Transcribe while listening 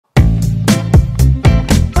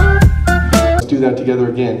that together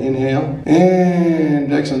again. Inhale,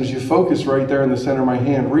 and excellent. As you focus right there in the center of my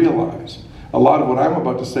hand, realize a lot of what I'm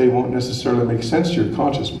about to say won't necessarily make sense to your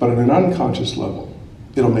conscious, but at an unconscious level,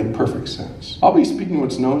 it'll make perfect sense. I'll be speaking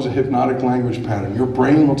what's known as a hypnotic language pattern. Your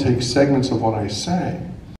brain will take segments of what I say.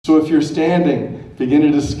 So if you're standing, begin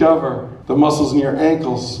to discover the muscles in your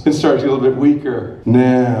ankles can start to get a little bit weaker.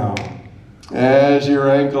 Now, as your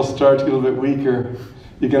ankles start to get a little bit weaker,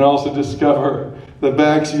 you can also discover the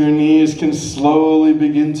backs of your knees can slowly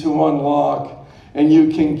begin to unlock, and you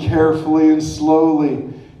can carefully and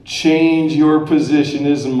slowly change your position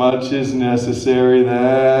as much as necessary.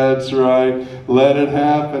 That's right. Let it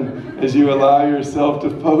happen as you allow yourself to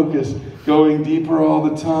focus, going deeper all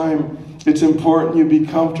the time. It's important you be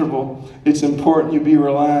comfortable. It's important you be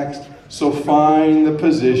relaxed. So find the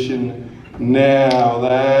position now.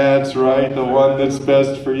 That's right, the one that's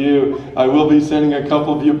best for you. I will be sending a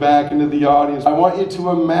couple of you back into the audience. I want you to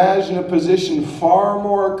imagine a position far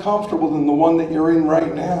more comfortable than the one that you're in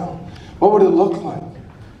right now. What would it look like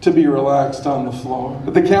to be relaxed on the floor?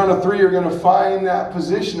 At the count of 3, you're going to find that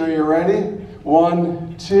position. Are you ready?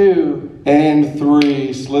 1, 2, and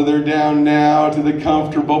 3. Slither down now to the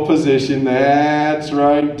comfortable position. That's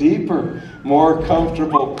right. Deeper, more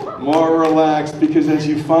comfortable, more relaxed, because as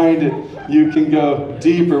you find it, you can go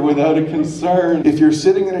deeper without a concern. If you're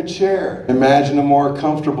sitting in a chair, imagine a more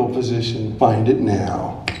comfortable position. Find it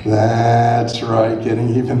now. That's right.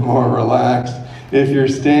 Getting even more relaxed. If you're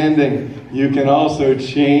standing, you can also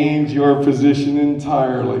change your position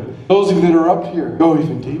entirely. Those of you that are up here, go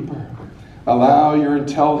even deeper. Allow your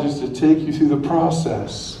intelligence to take you through the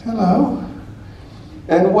process. Hello,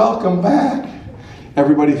 and welcome back.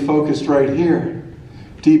 Everybody focused right here.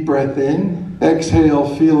 Deep breath in.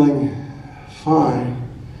 Exhale, feeling fine.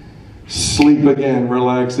 Sleep again.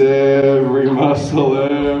 Relax every muscle,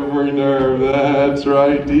 every nerve. That's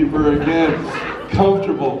right. Deeper again.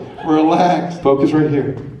 Comfortable. Relaxed. Focus right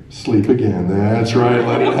here. Sleep again. That's right.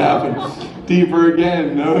 Let it happen. Deeper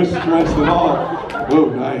again. No stress at all. Whoa,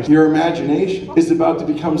 nice. Your imagination is about to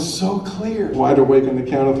become so clear. Wide awake on the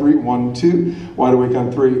count of 3. 1, 2. Wide awake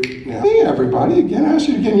on 3. Now, hey, everybody. Again, I ask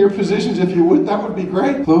you to get in your positions if you would. That would be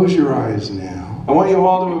great. Close your eyes now. I want you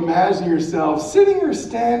all to imagine yourself sitting or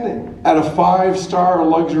standing at a 5-star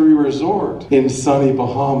luxury resort in sunny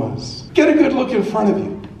Bahamas. Get a good look in front of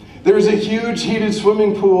you. There's a huge heated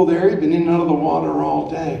swimming pool there. You've been in and out of the water all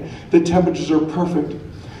day. The temperatures are perfect.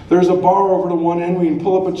 There's a bar over to one end where you can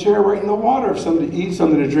pull up a chair right in the water, something to eat,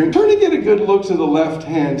 something to drink. Turn to get a good look to the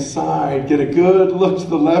left-hand side. Get a good look to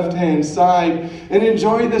the left-hand side and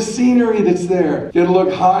enjoy the scenery that's there. Get a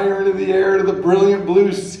look higher into the air to the brilliant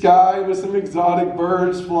blue sky with some exotic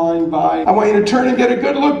birds flying by. I want you to turn and get a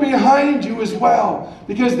good look behind you as well,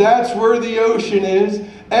 because that's where the ocean is.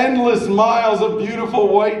 Endless miles of beautiful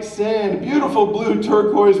white sand, beautiful blue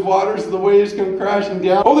turquoise waters, so the waves come crashing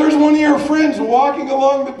down. Oh, there's one of your friends walking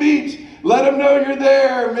along the beach. Let them know you're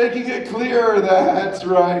there, making it clear. That's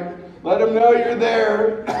right. Let them know you're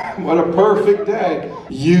there. What a perfect day.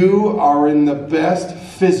 You are in the best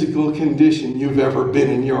physical condition you've ever been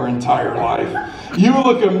in your entire life. You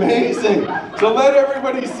look amazing. So let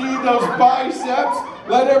everybody see those biceps.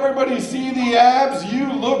 Let everybody see the abs.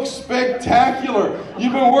 You look spectacular.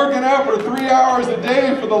 You've been working out for 3 hours a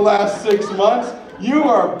day for the last 6 months. You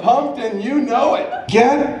are pumped and you know it.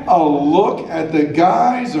 Get a look at the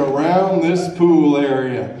guys around this pool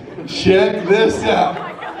area. Check this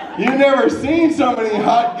out. You've never seen so many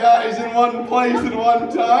hot guys in one place at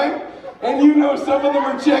one time. And you know some of them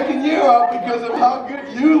are checking you out because of how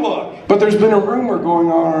good you look. But there's been a rumor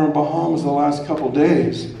going on in Bahamas the last couple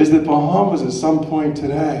days, is that Bahamas at some point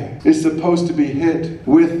today is supposed to be hit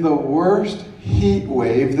with the worst heat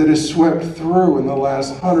wave that has swept through in the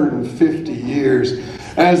last 150 years,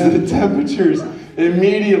 as the temperatures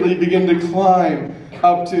immediately begin to climb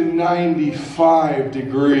up to 95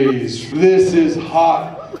 degrees. This is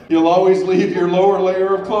hot. You'll always leave your lower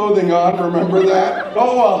layer of clothing on, remember that?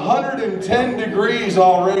 Oh, 110 degrees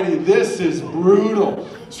already. This is brutal.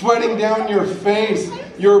 Sweating down your face.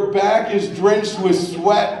 Your back is drenched with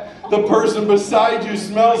sweat. The person beside you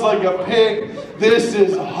smells like a pig. This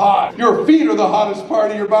is hot. Your feet are the hottest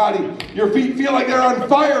part of your body. Your feet feel like they're on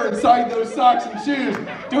fire inside those socks and shoes.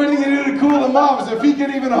 Do anything you do to cool them off. As their feet get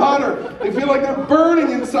even hotter, they feel like they're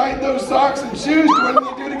burning inside those socks and shoes. Do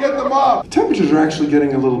anything you do to get them off. The temperatures are actually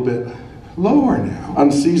getting a little bit lower now.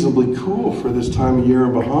 Unseasonably cool for this time of year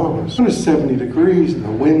in Bahamas. It's 70 degrees and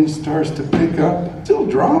the wind starts to pick up. Still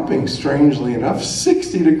dropping, strangely enough,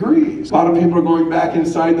 60 degrees. A lot of people are going back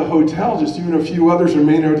inside the hotel. Just even a few others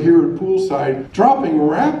remain out here at poolside. Dropping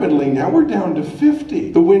rapidly now. We're down to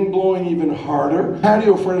 50. The wind blowing even harder.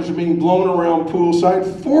 Patio furniture being blown around poolside.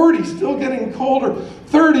 40, still getting colder.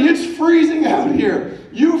 30, it's freezing out here.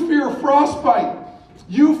 You fear frostbite.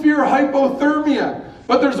 You fear hypothermia.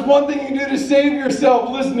 But there's one thing you can do to save yourself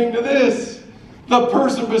listening to this. The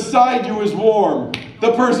person beside you is warm.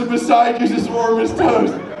 The person beside you is as warm as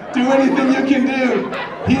toast. Do anything you can do.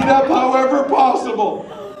 Heat up however possible.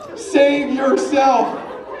 Save yourself.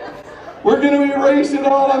 We're going to erase it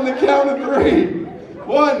all on the count of 3.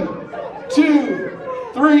 1, 2,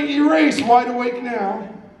 3. Erase. Wide awake now.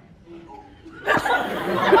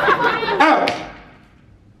 Out.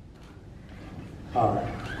 All right.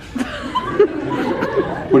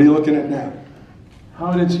 What are you looking at now?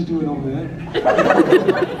 How did she do it over there?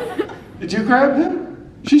 Did you grab him?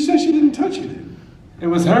 She says she didn't touch you, did you? It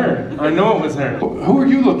was her. I know it was her. Who are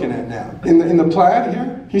you looking at now? In the plaid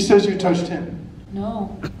here? He says you touched him.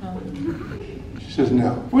 No. She says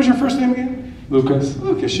no. What was your first name again? Lucas.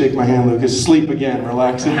 Lucas, shake my hand, Lucas. Sleep again,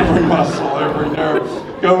 relaxing every muscle, every nerve.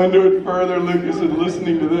 Go into it further, Lucas, and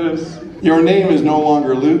listening to this. Your name is no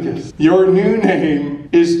longer Lucas. Your new name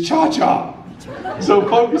is Cha-Cha. So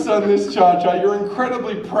focus on this, Cha-Cha. You're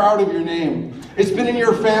incredibly proud of your name. It's been in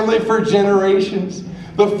your family for generations.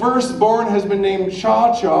 The firstborn has been named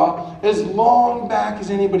Cha-Cha as long back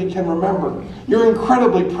as anybody can remember. You're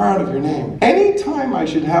incredibly proud of your name. Anytime I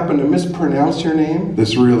should happen to mispronounce your name,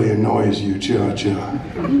 this really annoys you, Cha-Cha.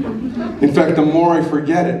 In fact, the more I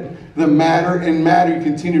forget it, the madder and madder you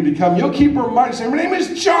continue to become. You'll keep reminding, saying, my name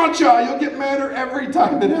is Cha-Cha. You'll get madder every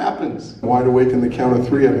time that happens. Wide awake in the count of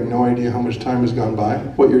 3, having no idea how much time has gone by,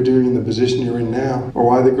 what you're doing in the position you're in now, or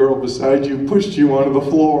why the girl beside you pushed you onto the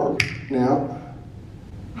floor. Now.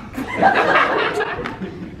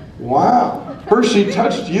 Wow. First she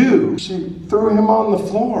touched you. She threw him on the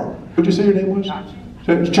floor. What did you say your name was?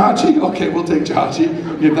 Chachi? Okay, we'll take Chachi.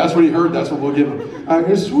 If that's what he heard, that's what we'll give him.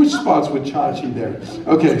 Switch spots with Chachi there.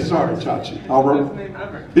 Okay, sorry, Chachi. Best name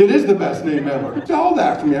ever. It is the best name ever. Spell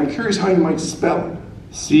that for me. I'm curious how you might spell it.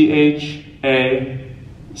 C-H-A-C-H-I.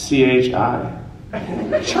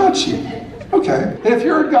 Chachi. Okay. And if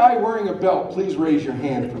you're a guy wearing a belt, please raise your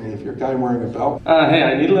hand for me if you're a guy wearing a belt. Hey,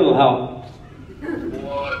 I need a little help.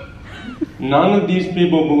 What? None of these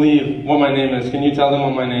people believe what my name is. Can you tell them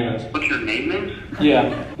what my name is? What your name is? Yeah.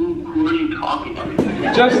 Who are you talking to?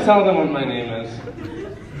 Just tell them what my name is.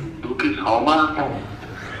 Lucas Homa?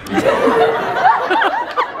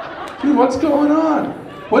 Dude, what's going on?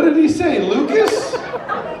 What did he say, Lucas?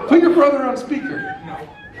 Put your brother on speaker. No.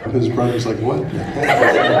 His brother's like, what the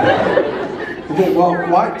heck? Okay, well,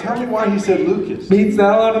 why? Tell me why he said Lucas. Beats the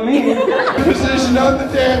hell out of me. Position on the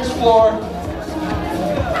dance floor.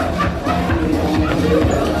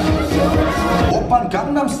 Oppan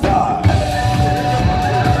Gangnam Style.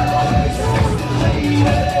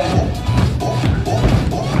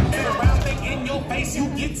 In your face, you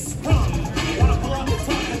get sprung. Wanna pull up the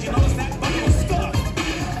trunk, 'cause you notice that button was stuck.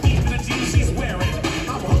 Even the jeans she's wearing,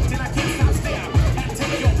 I'm hooked and I can't stop staring. Had to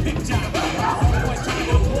take your picture. Homeboys trying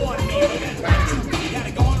to warn me, but you got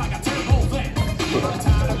it going like a turbo vet. I'm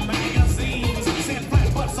tired of magazines, saying flat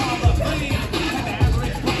butts all the thing. And the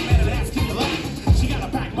average black man that asks you like, she gotta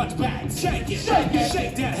pack much back. Shake it,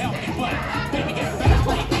 shake that healthy butt. Baby, get back.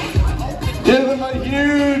 Give them a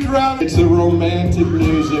huge round. It's a romantic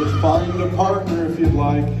music. Find a partner if you'd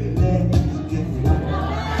like.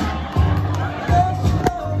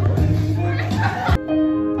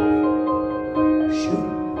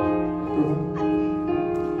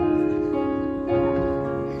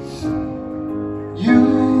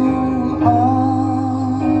 You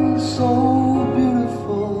are so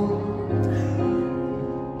beautiful.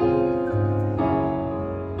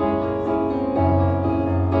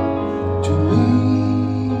 To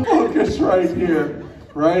me. Focus right here,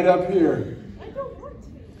 right up here.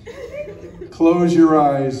 Close your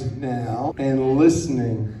eyes now and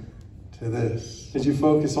listening to this. As you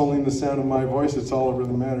focus only on the sound of my voice, it's all that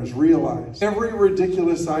really matters. Realize every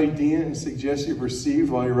ridiculous idea and suggestion you've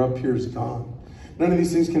received while you're up here is gone. None of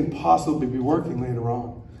these things can possibly be working later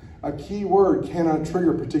on. A key word cannot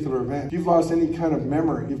trigger a particular event. If you've lost any kind of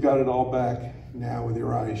memory, you've got it all back now with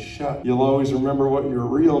your eyes shut. You'll always remember what your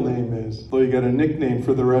real name is, though you got a nickname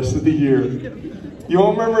for the rest of the year. You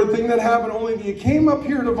won't remember a thing that happened, only that you came up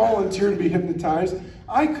here to volunteer to be hypnotized.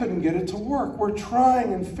 I couldn't get it to work. We're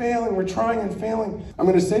trying and failing. We're trying and failing. I'm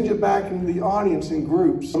going to send you back into the audience in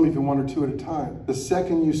groups, some even one or two at a time. The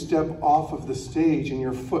second you step off of the stage and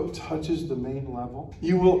your foot touches the main level,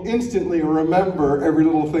 you will instantly remember every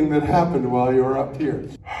little thing that happened while you were up here.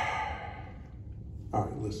 All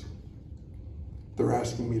right, listen. They're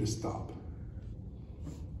asking me to stop.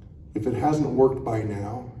 If it hasn't worked by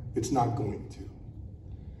now, it's not going to.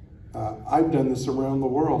 I've done this around the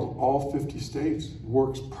world, all 50 states.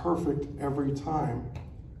 Works perfect every time.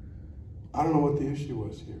 I don't know what the issue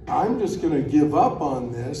was here. I'm just going to give up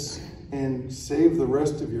on this and save the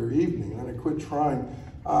rest of your evening. I'm going to quit trying.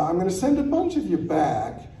 I'm going to send a bunch of you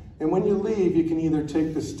back, and when you leave, you can either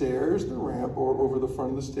take the stairs, the ramp, or over the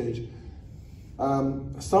front of the stage.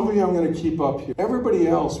 Some of you I'm going to keep up here. Everybody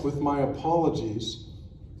else, with my apologies,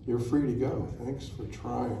 you're free to go. Thanks for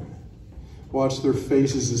trying. Watch their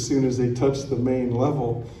faces as soon as they touch the main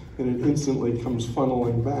level, and it instantly comes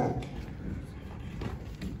funneling back.